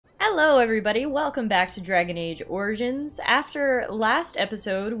Hello everybody, welcome back to Dragon Age Origins. After last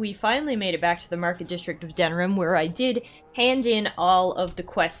episode, we finally made it back to the Market District of Denerim, where I did hand in all of the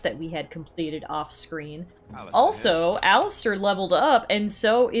quests that we had completed off-screen. Also, Alistair leveled up, and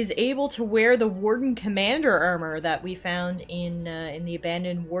so is able to wear the Warden Commander armor that we found in the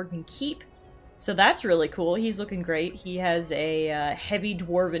abandoned Warden Keep. So that's really cool. He's looking great. He has a heavy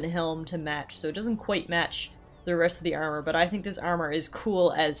dwarven helm to match, so it doesn't quite match the rest of the armor, but I think this armor is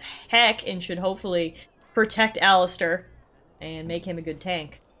cool as heck and should hopefully protect Alistair and make him a good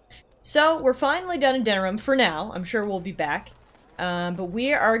tank. So, we're finally done in Denerim for now. I'm sure we'll be back. But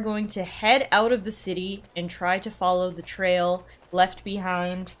we are going to head out of the city and try to follow the trail left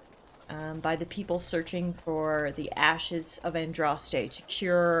behind by the people searching for the ashes of Andraste to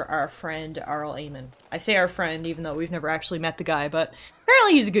cure our friend Arl Amon. I say our friend even though we've never actually met the guy, but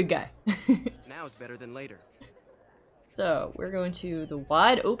apparently he's a good guy. Now is better than later. So, we're going to the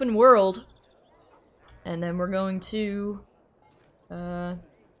wide open world, and then we're going to,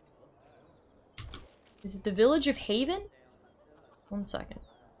 is it the village of Haven? 1 second.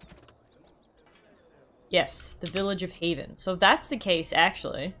 Yes, the village of Haven. So if that's the case,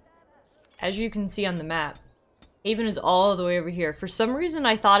 actually, as you can see on the map, Haven is all the way over here. For some reason,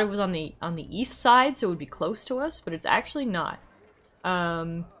 I thought it was on the east side, so it would be close to us, but it's actually not.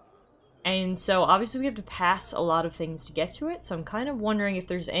 And so, obviously, we have to pass a lot of things to get to it, so I'm kind of wondering if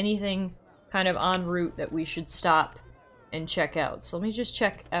there's anything kind of en route that we should stop and check out. So let me just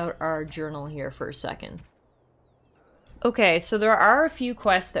check out our journal here for a second. Okay, so there are a few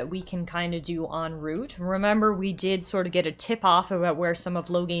quests that we can kind of do en route. Remember, we did sort of get a tip-off about where some of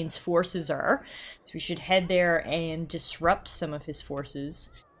Logain's forces are, so we should head there and disrupt some of his forces.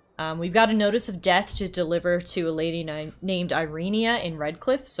 We've got a notice of death to deliver to a lady named Irenia in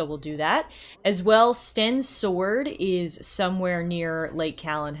Redcliffe, so we'll do that. As well, Sten's sword is somewhere near Lake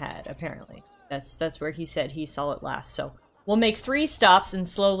Calenhad, apparently. That's where he said he saw it last, so we'll make 3 stops and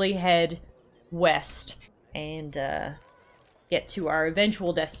slowly head west and get to our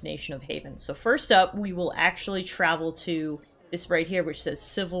eventual destination of Haven. So first up, we will actually travel to this right here, which says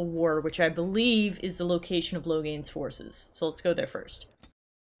Civil War, which I believe is the location of Logain's forces. So let's go there first.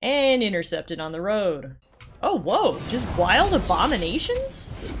 And intercepted on the road. Oh, whoa, just wild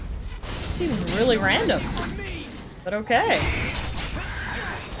abominations? It seems really random. But okay.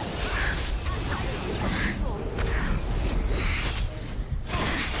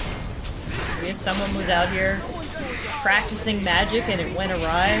 I guess someone was out here practicing magic and it went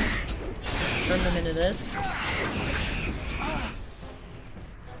awry. Turn them into this.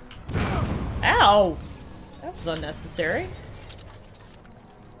 Ow! That was unnecessary.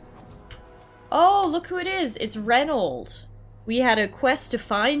 Oh, look who it is! It's Reynold! We had a quest to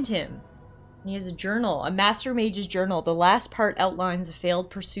find him. He has a journal, a Master Mage's journal. The last part outlines a failed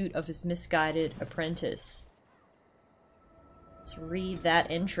pursuit of his misguided apprentice. Let's read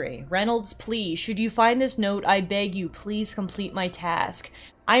that entry. Reynold's plea. Should you find this note, I beg you, please complete my task.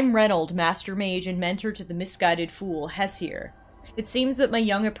 I'm Reynold, Master Mage and mentor to the misguided fool, Hessier. It seems that my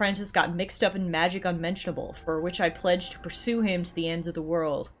young apprentice got mixed up in magic unmentionable, for which I pledged to pursue him to the ends of the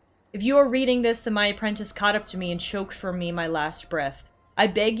world. If you are reading this, then my apprentice caught up to me and choked from me my last breath. I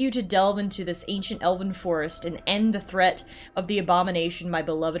beg you to delve into this ancient elven forest and end the threat of the abomination my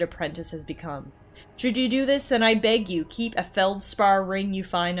beloved apprentice has become. Should you do this, then I beg you, keep a feldspar ring you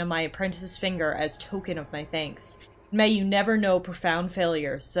find on my apprentice's finger as token of my thanks. May you never know profound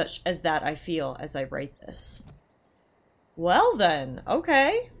failure such as that I feel as I write this. Well then,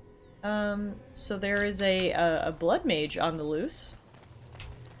 okay. So there is a blood mage on the loose.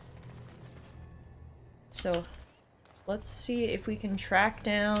 So, let's see if we can track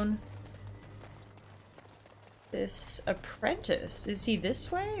down this apprentice. Is he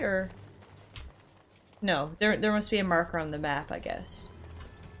this way, or...? No, there must be a marker on the map, I guess.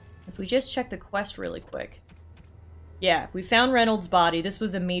 If we just check the quest really quick. Yeah, we found Reynold's body. This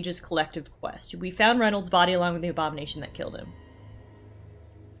was a mage's collective quest. We found Reynold's body along with the abomination that killed him.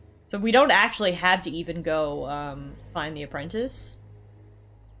 So we don't actually have to even go, find the apprentice.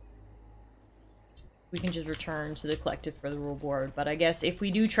 We can just return to the collective for the reward. But I guess if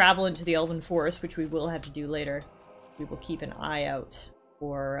we do travel into the Elven Forest, which we will have to do later, we will keep an eye out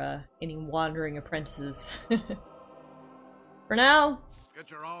for any wandering apprentices. For now... Get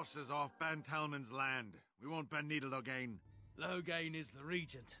your asses off Ben Talman's land. We won't bend needle Logain. Logain is the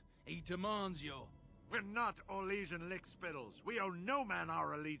regent. He demands your... We're not Orlesian lick spittles. We owe no man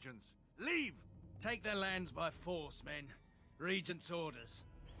our allegiance. Leave! Take their lands by force, men. Regent's orders.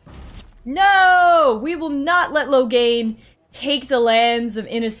 No! We will not let Logain take the lands of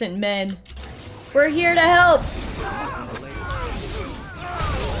innocent men. We're here to help!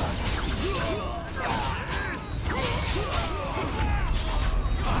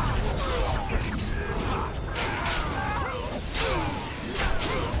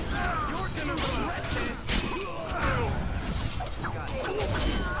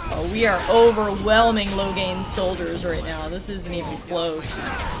 we are overwhelming Logain soldiers right now. This isn't even close.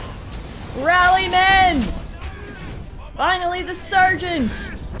 Rally, men! Finally, the sergeant!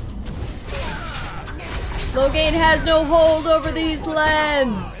 Logain has no hold over these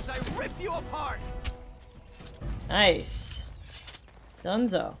lands! Nice.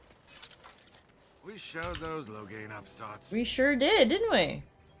 Dunzo. We showed those Logain upstarts. We sure did, didn't we?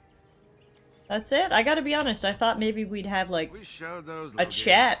 That's it? I gotta be honest, I thought maybe we'd have, like, We showed those a Logain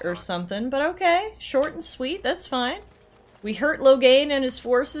chat or upstarts. something, but okay. Short and sweet, that's fine. We hurt Logain and his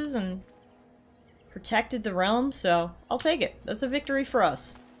forces and protected the realm, so I'll take it. That's a victory for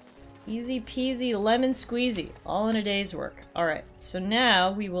us. Easy peasy lemon squeezy. All in a day's work. Alright, so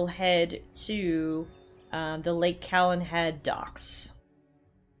now we will head to the Lake Calenhad docks.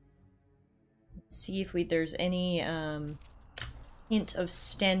 Let's see if there's any hint of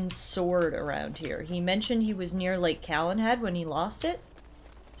Sten's sword around here. He mentioned he was near Lake Calenhad when he lost it.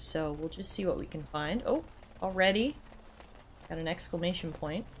 So we'll just see what we can find. Oh, already got an exclamation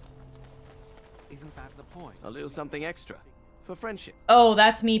point. Isn't that the point? A little something extra. For friendship. Oh,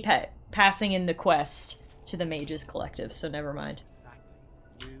 that's me passing in the quest to the Mages Collective, so never mind.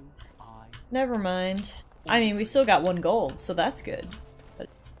 Never mind. I mean, we still got 1 gold, so that's good. But,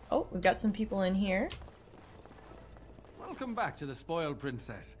 oh, we've got some people in here. Welcome back to the Spoiled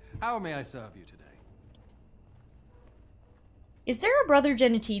Princess. How may I serve you today? Is there a Brother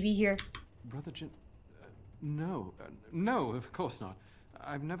Genitivi here? Brother Gen... no. No, of course not.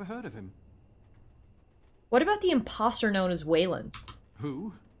 I've never heard of him. What about the imposter known as Waylon?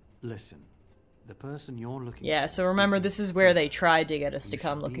 Who? Listen. The person you're looking Yeah, for so remember, isn't this is where they tried to get us to You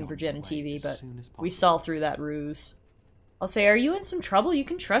come should be looking for on your way Genitivi, as but soon as we possible. saw through that ruse. I'll say, are you in some trouble? You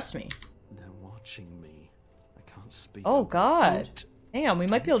can trust me. They're watching me. I can't speak. Oh, over- God. Don't- Hang on, we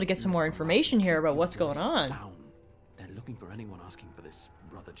might be able to get some more Look, information here keep about your what's going voice on. down. They're looking for anyone asking for this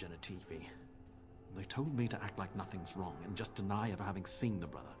Brother Genitivi. They told me to act like nothing's wrong and just deny ever having seen the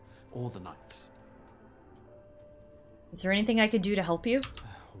brother or the knights. Is there anything I could do to help you?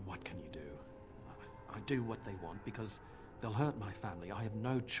 What can you do? I do what they want because they'll hurt my family. I have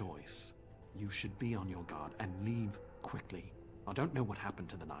no choice. You should be on your guard and leave quickly. I don't know what happened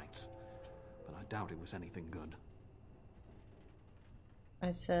to the knights, but I doubt it was anything good.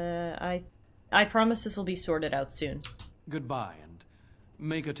 I promise this will be sorted out soon. Goodbye, and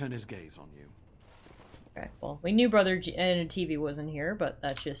make her turn his gaze on you. Okay, well, we knew Brother Genitivi wasn't here, but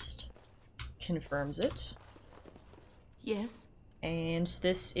that just confirms it. Yes? And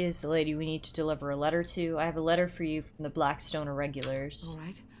this is the lady we need to deliver a letter to. I have a letter for you from the Blackstone Irregulars. All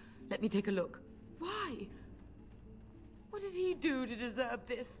right. Let me take a look. Why? What did he do to deserve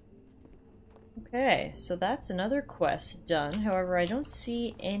this? Okay, so that's another quest done. However, I don't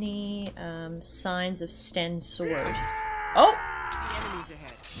see any signs of Sten's sword. Oh! The enemy's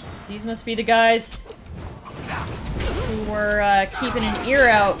ahead. These must be the guys who were keeping an ear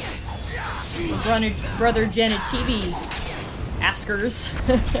out for Brother Genitivi askers.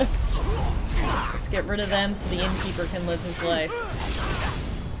 Let's get rid of them so the innkeeper can live his life.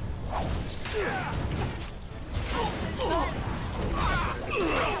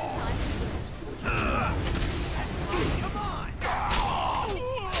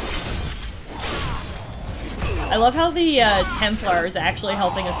 I love how the Templar is actually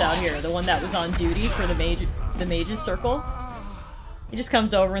helping us out here. The one that was on duty for the mage's circle. He just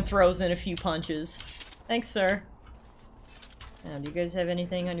comes over and throws in a few punches. Thanks, sir. Now, do you guys have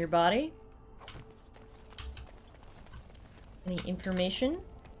anything on your body? Any information?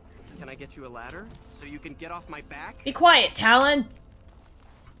 Can I get you a ladder so you can get off my back? Be quiet, Talon!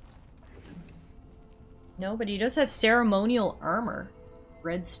 No, but he does have ceremonial armor.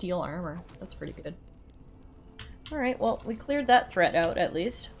 Red steel armor. That's pretty good. Alright, well, we cleared that threat out, at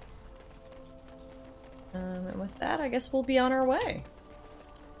least. And with that, I guess we'll be on our way.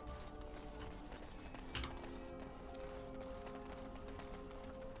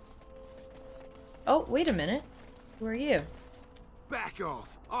 Oh, wait a minute. Who are you? Back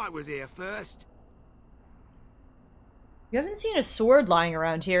off! I was here first. You haven't seen a sword lying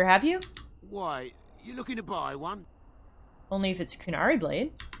around here, have you? Why, you looking to buy one? Only if it's a Kunari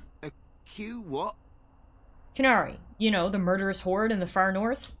blade. A Q what? Kunari, you know, the murderous horde in the far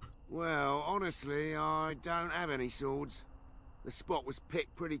north. Well, honestly, I don't have any swords. The spot was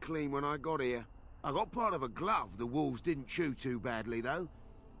picked pretty clean when I got here. I got part of a glove the wolves didn't chew too badly, though.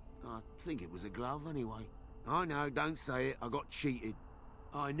 I think it was a glove, anyway. I know, don't say it, I got cheated.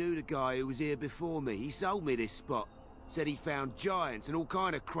 I knew the guy who was here before me. He sold me this spot. Said he found giants and all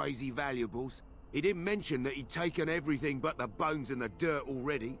kind of crazy valuables. He didn't mention that he'd taken everything but the bones and the dirt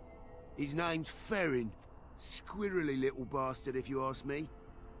already. His name's Ferrin. Squirrely little bastard, if you ask me.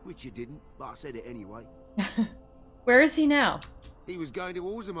 which you didn't, but I said it anyway. Where is he now? He was going to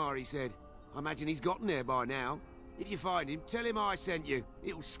Orzammar, he said. I imagine he's gotten there by now. If you find him, tell him I sent you.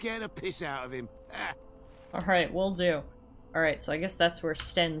 It'll scare the piss out of him. Alright, will do. Alright, so I guess that's where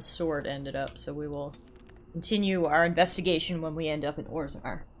Sten's sword ended up, so we will continue our investigation when we end up in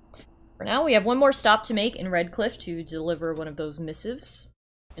Orzammar. For now, we have one more stop to make in Redcliffe to deliver one of those missives.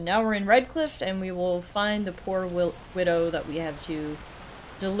 And now we're in Redcliffe, and we will find the poor widow that we have to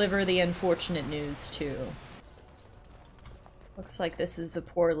deliver the unfortunate news to. Looks like this is the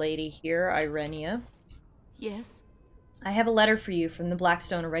poor lady here, Irenia. Yes? I have a letter for you from the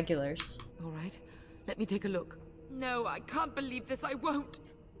Blackstone Irregulars. All right. Let me take a look. No, I can't believe this. I won't.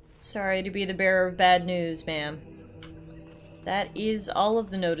 Sorry to be the bearer of bad news, ma'am. That is all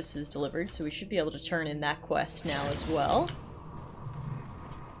of the notices delivered, so we should be able to turn in that quest now as well.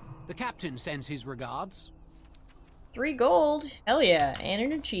 The captain sends his regards. 3 gold. Hell yeah, and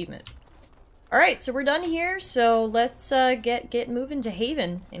an achievement. Alright, so we're done here, so let's get moving to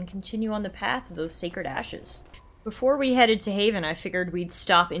Haven and continue on the path of those sacred ashes. Before we headed to Haven, I figured we'd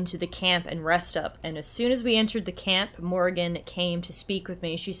stop into the camp and rest up, and as soon as we entered the camp, Morrigan came to speak with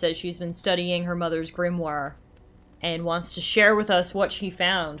me. She says she's been studying her mother's grimoire and wants to share with us what she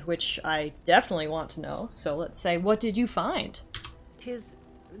found, which I definitely want to know. So let's say, what did you find? 'Tis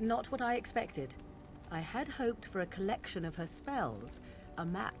not what I expected. I had hoped for a collection of her spells, a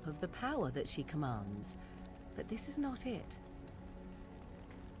map of the power that she commands, but this is not it.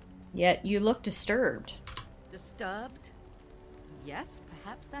 Yet you look disturbed. Disturbed? Yes,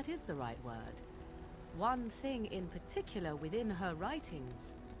 perhaps that is the right word. One thing in particular within her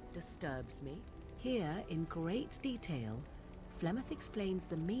writings disturbs me. Here, in great detail, Flemeth explains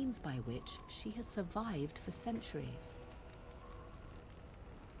the means by which she has survived for centuries.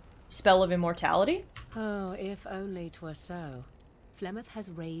 Spell of immortality? Oh, if only 'twere so. Flemeth has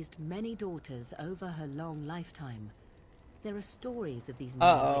raised many daughters over her long lifetime. There are stories of these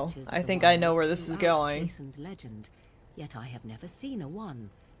many witches of I the think I know wilds where this is throughout going. chastened legend, yet I have never seen a one,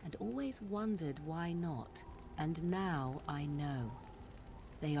 and always wondered why not. And now I know.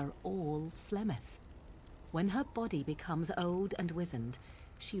 They are all Flemeth. When her body becomes old and wizened,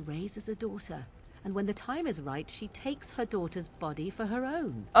 she raises a daughter, and when the time is right, she takes her daughter's body for her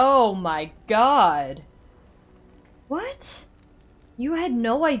own. Oh my god. What? You had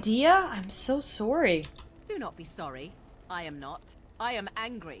no idea? I'm so sorry. Do not be sorry. I am not. I am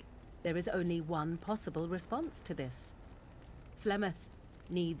angry. There is only one possible response to this. Flemeth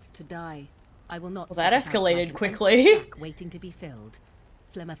needs to die. I will not. Well, that sit out escalated like an quickly. empty sack waiting to be filled.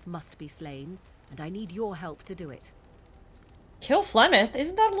 Flemeth must be slain, and I need your help to do it. Kill Flemeth?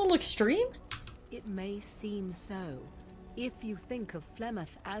 Isn't that a little extreme? It may seem so. If you think of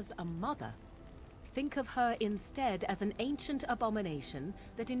Flemeth as a mother, think of her instead as an ancient abomination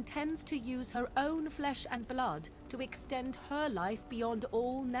that intends to use her own flesh and blood to extend her life beyond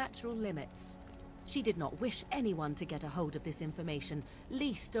all natural limits. She did not wish anyone to get a hold of this information,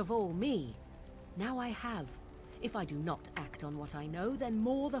 least of all me. Now I have. If I do not act on what I know, then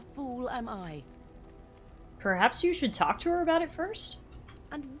more the fool am I. Perhaps you should talk to her about it first?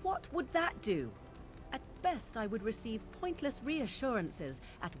 And what would that do? At best, I would receive pointless reassurances.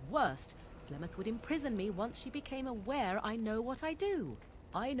 At worst, Flemeth would imprison me once she became aware I know what I do.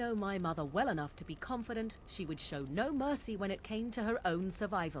 I know my mother well enough to be confident she would show no mercy when it came to her own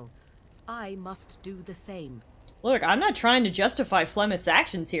survival. I must do the same. Look, I'm not trying to justify Flemeth's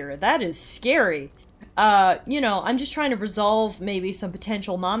actions here. That is scary. You know, I'm just trying to resolve maybe some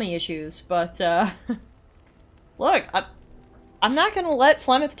potential mommy issues, but, look, I'm not gonna let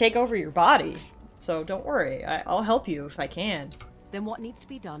Flemeth take over your body, so don't worry. I'll help you if I can. Then what needs to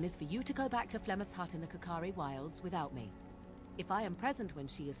be done is for you to go back to Flemeth's hut in the Kakari Wilds without me. If I am present when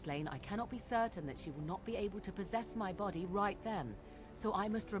she is slain, I cannot be certain that she will not be able to possess my body right then, so I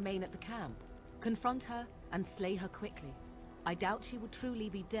must remain at the camp, confront her, and slay her quickly. I doubt she will truly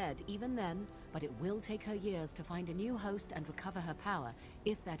be dead even then, but it will take her years to find a new host and recover her power,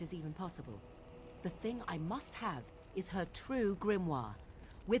 if that is even possible. The thing I must have is her true grimoire.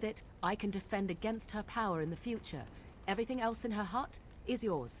 With it, I can defend against her power in the future. Everything else in her hut is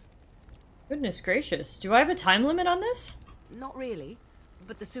yours. Goodness gracious. Do I have a time limit on this? Not really,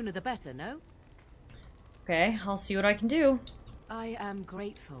 but the sooner the better, no? Okay, I'll see what I can do. I am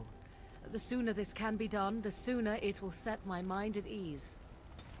grateful. The sooner this can be done, the sooner it will set my mind at ease.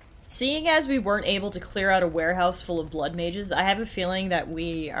 Seeing as we weren't able to clear out a warehouse full of blood mages, I have a feeling that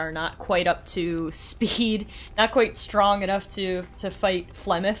we are not quite up to speed, not quite strong enough to fight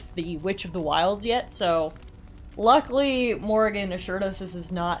Flemeth, the Witch of the Wilds yet, so luckily Morrigan assured us this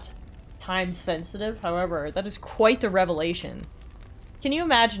is not time sensitive. However, that is quite the revelation. Can you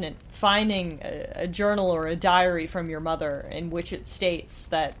imagine it? Finding a journal or a diary from your mother in which it states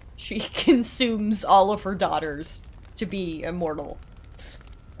that she consumes all of her daughters to be immortal.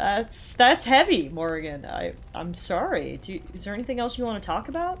 That's heavy, Morrigan. I'm sorry. Is there anything else you want to talk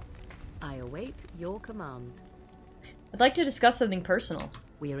about? I await your command. I'd like to discuss something personal.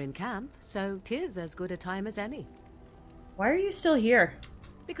 We're in camp, so 'tis as good a time as any. Why are you still here?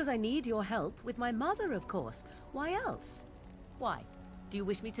 Because I need your help with my mother, of course. Why else? Why? Do you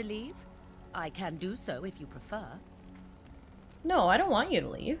wish me to leave? I can do so if you prefer. No, I don't want you to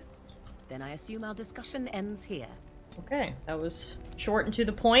leave. Then I assume our discussion ends here. Okay, that was short and to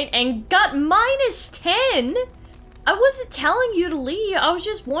the point, and got -10! I wasn't telling you to leave, I was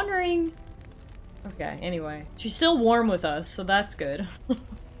just wondering... Okay, anyway. She's still warm with us, so that's good.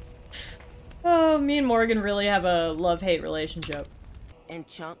 Oh, me and Morgan really have a love-hate relationship.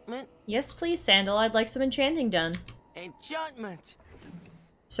 Enchantment? Yes, please, Sandal. I'd like some enchanting done. Enchantment!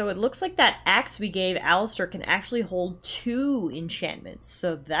 So it looks like that axe we gave Alistair can actually hold 2 enchantments,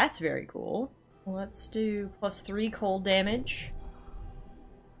 so that's very cool. Let's do +3 cold damage.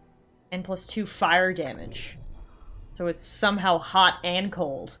 And +2 fire damage. So it's somehow hot and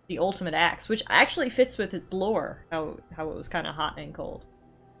cold. The ultimate axe, which actually fits with its lore, how it was kind of hot and cold.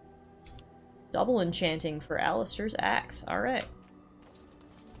 Double enchanting for Alistair's axe. Alright.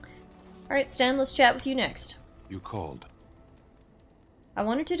 Alright, Stan, let's chat with you next. You called. I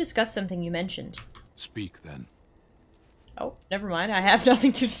wanted to discuss something you mentioned. Speak, then. Oh, never mind. I have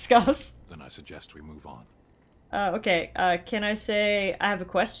nothing to discuss. Then I suggest we move on. Okay. Can I say I have a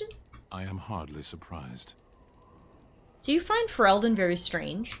question? I am hardly surprised. Do you find Ferelden very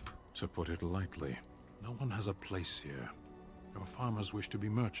strange? To put it lightly, no one has a place here. Your farmers wish to be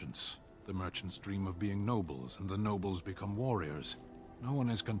merchants. The merchants dream of being nobles, and the nobles become warriors. No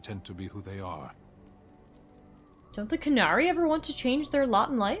one is content to be who they are. Don't the Qunari ever want to change their lot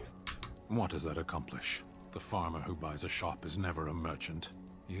in life? What does that accomplish? The farmer who buys a shop is never a merchant.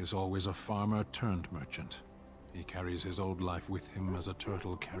 He is always a farmer turned merchant. He carries his old life with him as a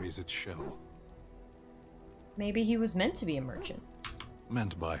turtle carries its shell. Maybe he was meant to be a merchant.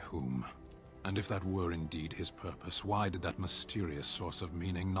 Meant by whom? And if that were indeed his purpose, why did that mysterious source of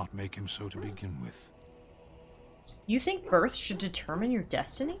meaning not make him so to begin with? You think birth should determine your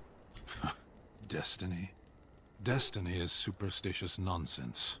destiny? Destiny? Destiny is superstitious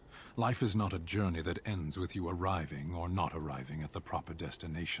nonsense. Life is not a journey that ends with you arriving or not arriving at the proper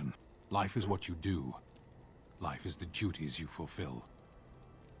destination. Life is what you do. Life is the duties you fulfill.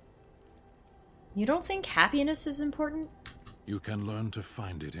 You don't think happiness is important? You can learn to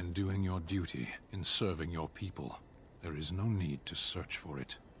find it in doing your duty, in serving your people. There is no need to search for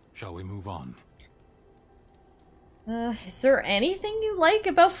it. Shall we move on? Is there anything you like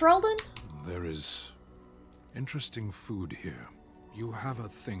about Ferelden? There is interesting food here. You have a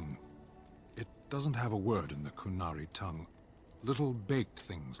thing. It doesn't have a word in the Qunari tongue. Little baked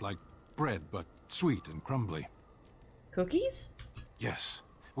things like bread, but sweet and crumbly. Cookies? Yes.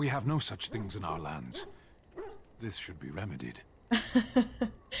 We have no such things in our lands. This should be remedied.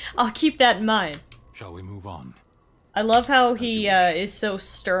 I'll keep that in mind. Shall we move on? I love how he is so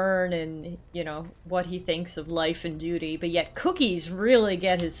stern and, you know, what he thinks of life and duty, but yet cookies really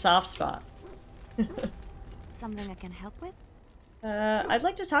get his soft spot. Something I can help with? I'd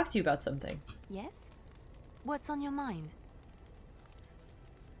like to talk to you about something. Yes? What's on your mind?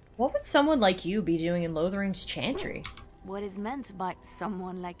 What would someone like you be doing in Lothering's Chantry? What is meant by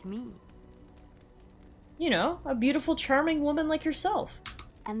someone like me? You know, a beautiful, charming woman like yourself.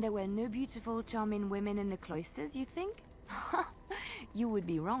 And there were no beautiful, charming women in the cloisters, you think? You would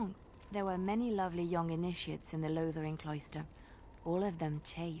be wrong. There were many lovely young initiates in the Lothering cloister. All of them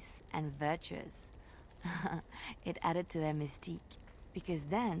chaste and virtuous. It added to their mystique. Because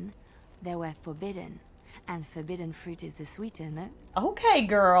then, they were forbidden. And forbidden fruit is the sweeter, no? Okay,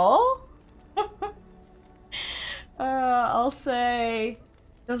 girl. I'll say...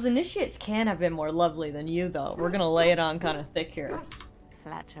 Those initiates can have been more lovely than you, though. We're gonna lay it on kind of thick here.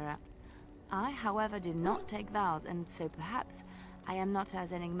 Flatterer. I, however, did not take vows, and so perhaps I am not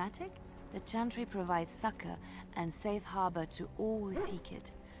as enigmatic. The Chantry provides succor and safe harbor to all who seek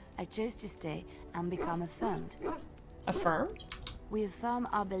it. I chose to stay and become affirmed. Affirmed? We affirm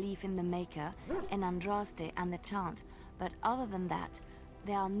our belief in the Maker, in Andraste and the Chant, but other than that,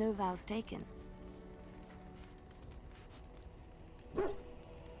 there are no vows taken.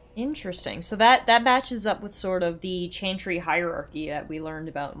 Interesting. So that matches up with sort of the Chantry hierarchy that we learned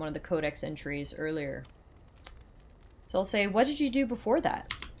about in one of the Codex entries earlier. So I'll say, what did you do before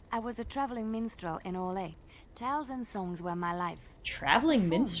that? I was a traveling minstrel in Orlais. Tales and songs were my life. Traveling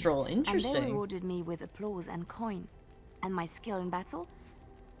minstrel, And they interesting. rewarded me with applause and coin. And my skill in battle?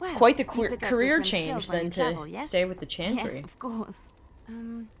 Well, It's quite the you pick up career different change skills when then you to travel, yes? stay with the Chantry. Yes, of course.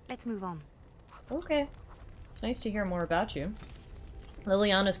 Let's move on. Okay. It's nice to hear more about you.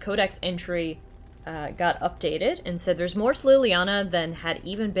 Liliana's codex entry got updated and said there's more to Liliana than had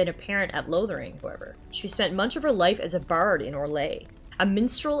even been apparent at Lothering, however. She spent much of her life as a bard in Orlais, a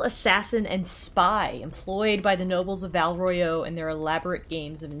minstrel, assassin, and spy employed by the nobles of Val Royeaux in their elaborate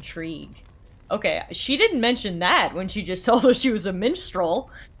games of intrigue. Okay, she didn't mention that when she just told us she was a minstrel.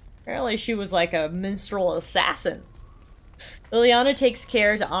 Apparently she was like a minstrel assassin. Liliana takes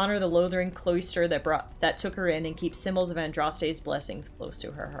care to honor the Lothering cloister that took her in and keeps symbols of Andraste's blessings close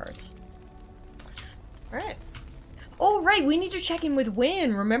to her heart. Alright. Oh, right, we need to check in with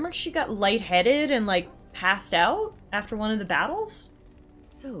Wynne. Remember she got lightheaded and, like, passed out after one of the battles?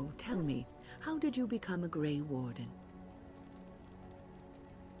 So, tell me, how did you become a Grey Warden?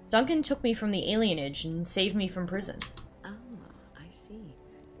 Duncan took me from the alienage and saved me from prison. Ah, I see.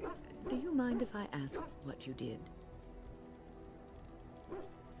 Do you mind if I ask what you did?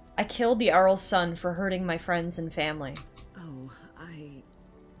 I killed the Arl's son for hurting my friends and family. Oh, I'm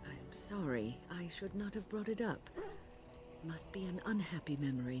sorry. I should not have brought it up. Must be an unhappy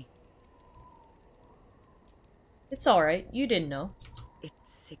memory. It's alright, you didn't know. It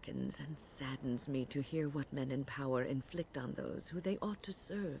sickens and saddens me to hear what men in power inflict on those who they ought to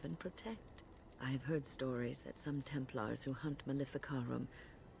serve and protect. I have heard stories that some Templars who hunt Maleficarum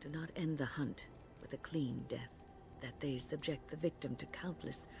do not end the hunt with a clean death, that they subject the victim to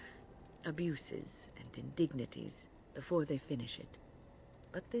countless abuses and indignities before they finish it.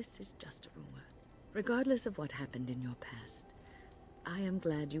 But this is just a rumor. Regardless of what happened in your past, I am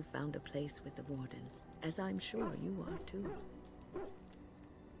glad you found a place with the Wardens, as I'm sure you are too.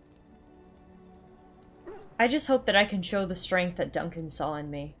 I just hope that I can show the strength that Duncan saw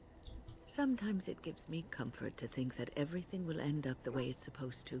in me. Sometimes it gives me comfort to think that everything will end up the way it's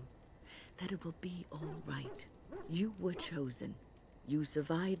supposed to. That it will be all right. You were chosen. You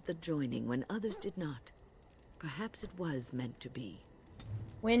survived the joining when others did not. Perhaps it was meant to be.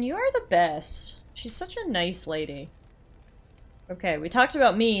 Wynne, you are the best. She's such a nice lady. Okay, we talked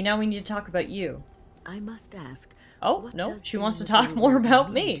about me, now we need to talk about you. I must ask. Oh, no, she wants to talk more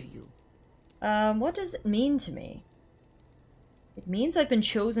about me. What does it mean to me? It means I've been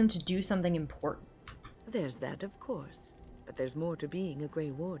chosen to do something important. There's that, of course. But there's more to being a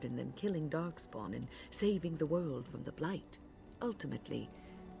Grey Warden than killing Darkspawn and saving the world from the Blight. Ultimately,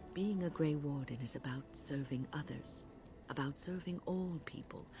 being a Grey Warden is about serving others. About serving all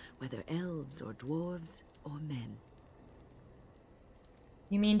people, whether elves or dwarves or men.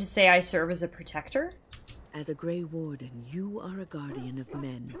 You mean to say I serve as a protector? As a Grey Warden, you are a guardian of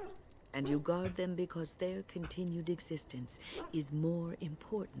men. And you guard them because their continued existence is more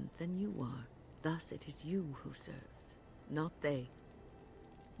important than you are. Thus it is you who serves, not they.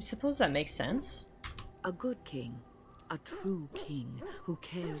 I suppose that makes sense. A good king, a true king who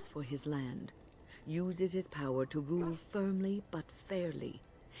cares for his land, uses his power to rule firmly but fairly.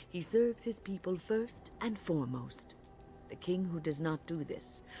 He serves his people first and foremost. The king who does not do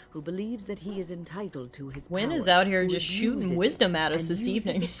this, who believes that he is entitled to his Wynne power, is out here just shooting wisdom at us this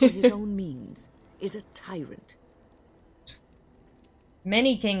evening. for his own means, is a tyrant.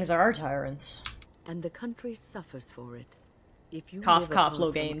 Many kings are tyrants. And the country suffers for it. If you cough, live cough,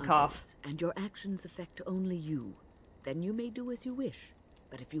 apart Logain, from cough. others, and your actions affect only you, then you may do as you wish.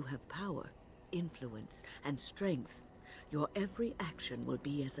 But if you have power, influence, and strength, your every action will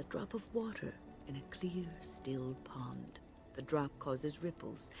be as a drop of water in a clear, still pond. The drop causes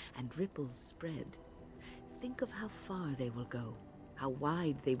ripples, and ripples spread. Think of how far they will go, how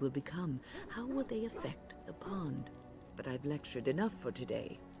wide they will become, how will they affect the pond. But I've lectured enough for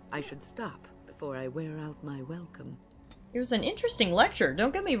today. I should stop before I wear out my welcome. It was an interesting lecture,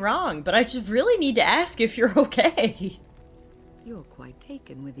 don't get me wrong, but I just really need to ask if you're okay. You're quite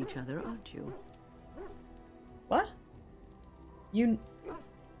taken with each other, aren't you? What? You...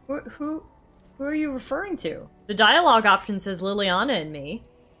 Who are you referring to? The dialogue option says Liliana and me.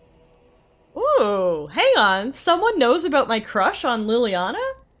 Ooh, hang on. Someone knows about my crush on Liliana?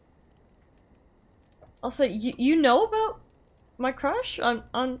 Also, you know about my crush on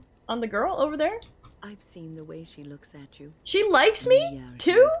the girl over there? I've seen the way she looks at you. She likes me?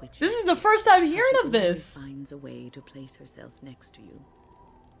 Too? This is the first time hearing of this. She finds a way to place herself next to you.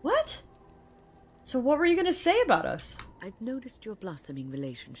 What? So what were you gonna say about us? I've noticed your blossoming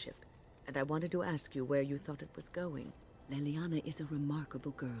relationship, and I wanted to ask you where you thought it was going. Liliana is a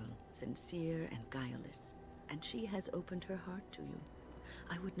remarkable girl, sincere and guileless, and she has opened her heart to you.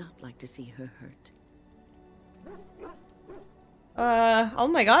 I would not like to see her hurt. Oh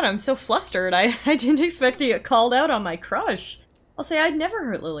my god, I'm so flustered. I didn't expect to get called out on my crush. I'll say I'd never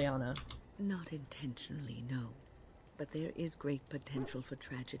hurt Liliana. Not intentionally, no. But there is great potential for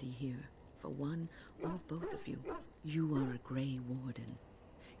tragedy here. For one or both of you. You are a Grey Warden.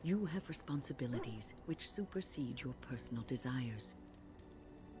 You have responsibilities which supersede your personal desires.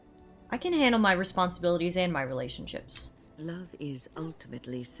 I can handle my responsibilities and my relationships. Love is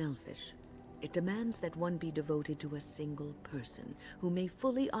ultimately selfish. It demands that one be devoted to a single person who may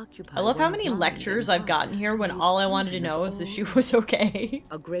fully occupy. I love how one's many mind lectures and I've gotten heart here to when the all I wanted to exclusion know of is if all she was okay.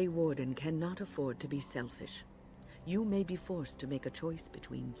 A Grey Warden cannot afford to be selfish. You may be forced to make a choice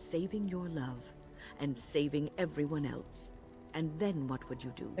between saving your love and saving everyone else. And then what would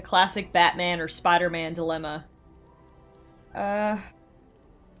you do? The classic Batman or Spider-Man dilemma.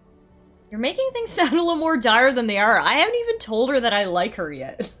 You're making things sound a little more dire than they are. I haven't even told her that I like her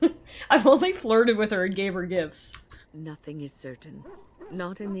yet. I've only flirted with her and gave her gifts. Nothing is certain.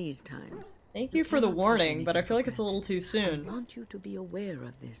 Not in these times. Thank you for the warning, but I feel like it's a little too soon. I want you to be aware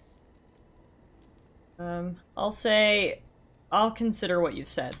of this. I'll say... I'll consider what you've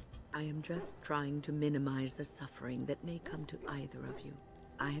said. I am just trying to minimize the suffering that may come to either of you.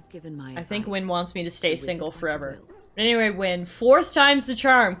 I have given my I think advice. Wynn wants me to stay single forever. will. But anyway, Wynn, 4th time's the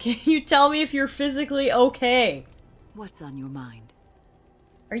charm. Can you tell me if you're physically okay? What's on your mind?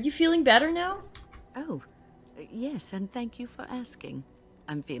 Are you feeling better now? Oh, yes, and thank you for asking.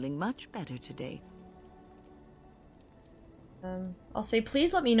 I'm feeling much better today. I'll say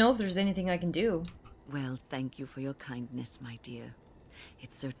please let me know if there's anything I can do. Well, thank you for your kindness, my dear.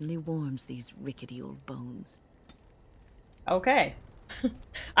 It certainly warms these rickety old bones. Okay.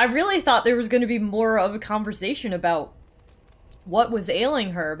 I really thought there was going to be more of a conversation about what was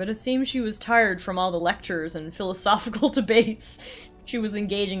ailing her, but it seems she was tired from all the lectures and philosophical debates she was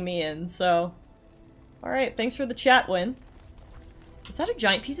engaging me in, so... Alright, thanks for the chat, Wynn. Is that a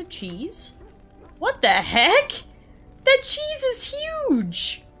giant piece of cheese? What the heck? That cheese is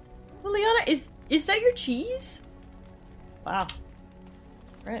huge! Liliana, is that your cheese? Wow.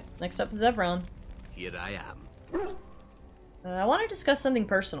 Alright, next up is Evron. Here I am. I want to discuss something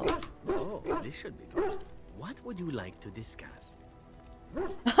personal. Oh, this should be good. What would you like to discuss?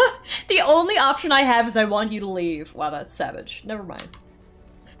 The only option I have is I want you to leave. Wow, that's savage. Never mind.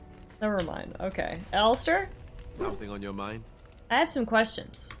 Never mind. Okay. Alistair? Something on your mind? I have some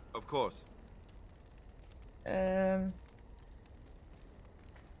questions. Of course. I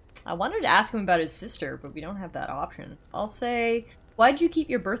wanted to ask him about his sister, but we don't have that option. I'll say, why'd you keep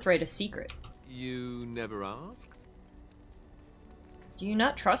your birthright a secret? You never asked? Do you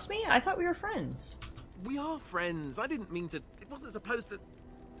not trust me? I thought we were friends. We are friends. I didn't mean to... It wasn't supposed to...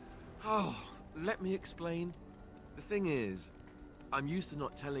 Oh, let me explain. The thing is, I'm used to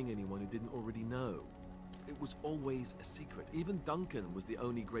not telling anyone who didn't already know. It was always a secret. Even Duncan was the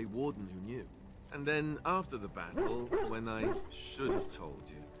only Grey Warden who knew. And then after the battle, when I should have told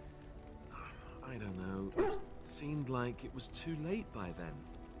you, I don't know, it seemed like it was too late by then.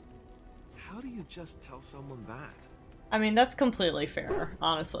 How do you just tell someone that? I mean, that's completely fair,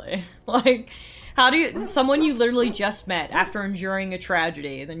 honestly. Like, how do you... Someone you literally just met after enduring a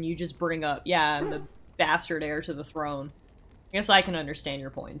tragedy, then you just bring up, yeah, I'm the bastard heir to the throne. I guess I can understand your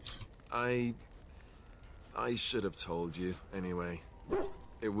points. I should have told you, anyway.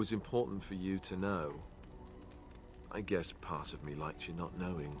 It was important for you to know. I guess part of me likes you not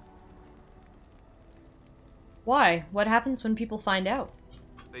knowing. Why? What happens when people find out?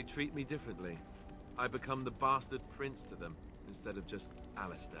 They treat me differently. I become the bastard prince to them, instead of just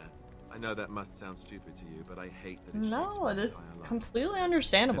Alistair. I know that must sound stupid to you, but I hate that it No, it is completely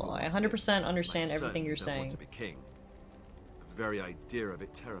understandable. I 100% understand everything you're saying. Want to be king. The very idea of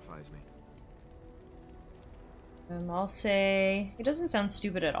it terrifies me. I'll say... It doesn't sound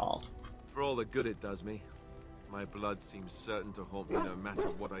stupid at all. For all the good it does me, my blood seems certain to haunt me no matter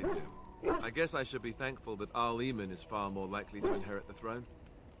what I do. I guess I should be thankful that Al Eamon is far more likely to inherit the throne.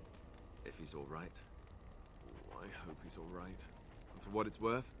 If he's alright. Oh, I hope he's alright. And for what it's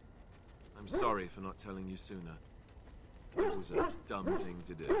worth, I'm sorry for not telling you sooner. It was a dumb thing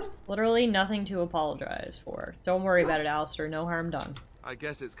to do. Literally nothing to apologize for. Don't worry about it, Alistair. No harm done. I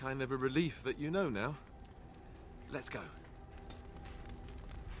guess it's kind of a relief that you know now. Let's go.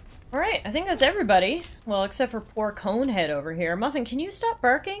 Alright, I think that's everybody. Well, except for poor Conehead over here. Muffin, can you stop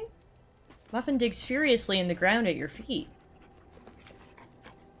barking? Muffin digs furiously in the ground at your feet.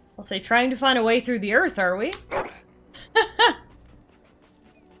 I'll say, trying to find a way through the earth, are we?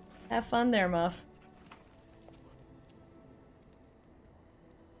 Have fun there, Muff.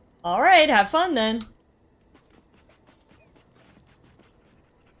 Alright, have fun then.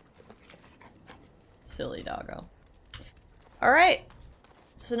 Silly doggo. Alright.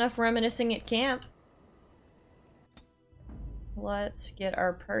 It's enough reminiscing at camp. Let's get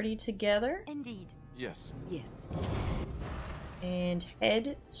our party together. Indeed. Yes. Yes. And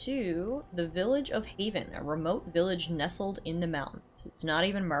head to the village of Haven, a remote village nestled in the mountains. It's not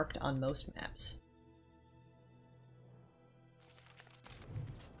even marked on most maps.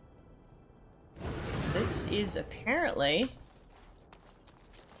 This is apparently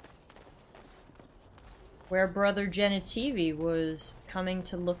where Brother Genitivi was coming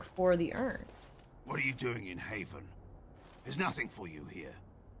to look for the urn. What are you doing in Haven? There's nothing for you here.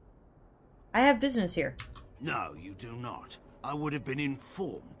 I have business here. No, you do not. I would have been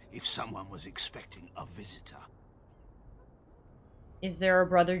informed if someone was expecting a visitor. Is there a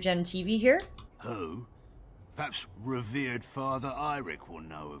Brother Genitivi here? Who? Perhaps revered Father Eirik will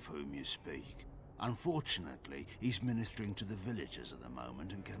know of whom you speak. Unfortunately, he's ministering to the villagers at the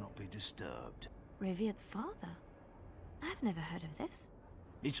moment and cannot be disturbed. Revered father? I've never heard of this.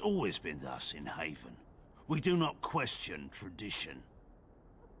 It's always been thus in Haven. We do not question tradition.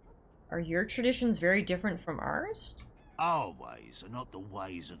 Are your traditions very different from ours? Our ways are not the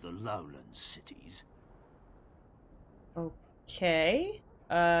ways of the lowland cities. Okay.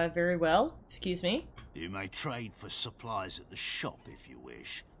 Very well. Excuse me. You may trade for supplies at the shop if you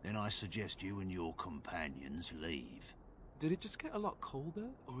wish. Then I suggest you and your companions leave. Did it just get a lot colder,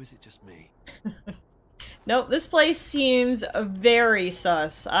 or is it just me? Nope, this place seems very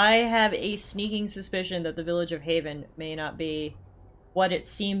sus. I have a sneaking suspicion that the village of Haven may not be what it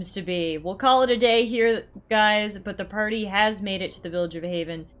seems to be. We'll call it a day here, guys, but the party has made it to the village of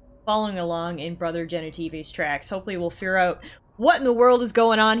Haven, following along in Brother Genitivi's tracks. Hopefully we'll figure out what in the world is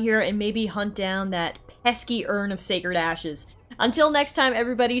going on here and maybe hunt down that pesky urn of sacred ashes. Until next time,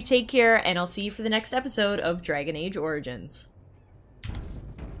 everybody, take care, and I'll see you for the next episode of Dragon Age Origins.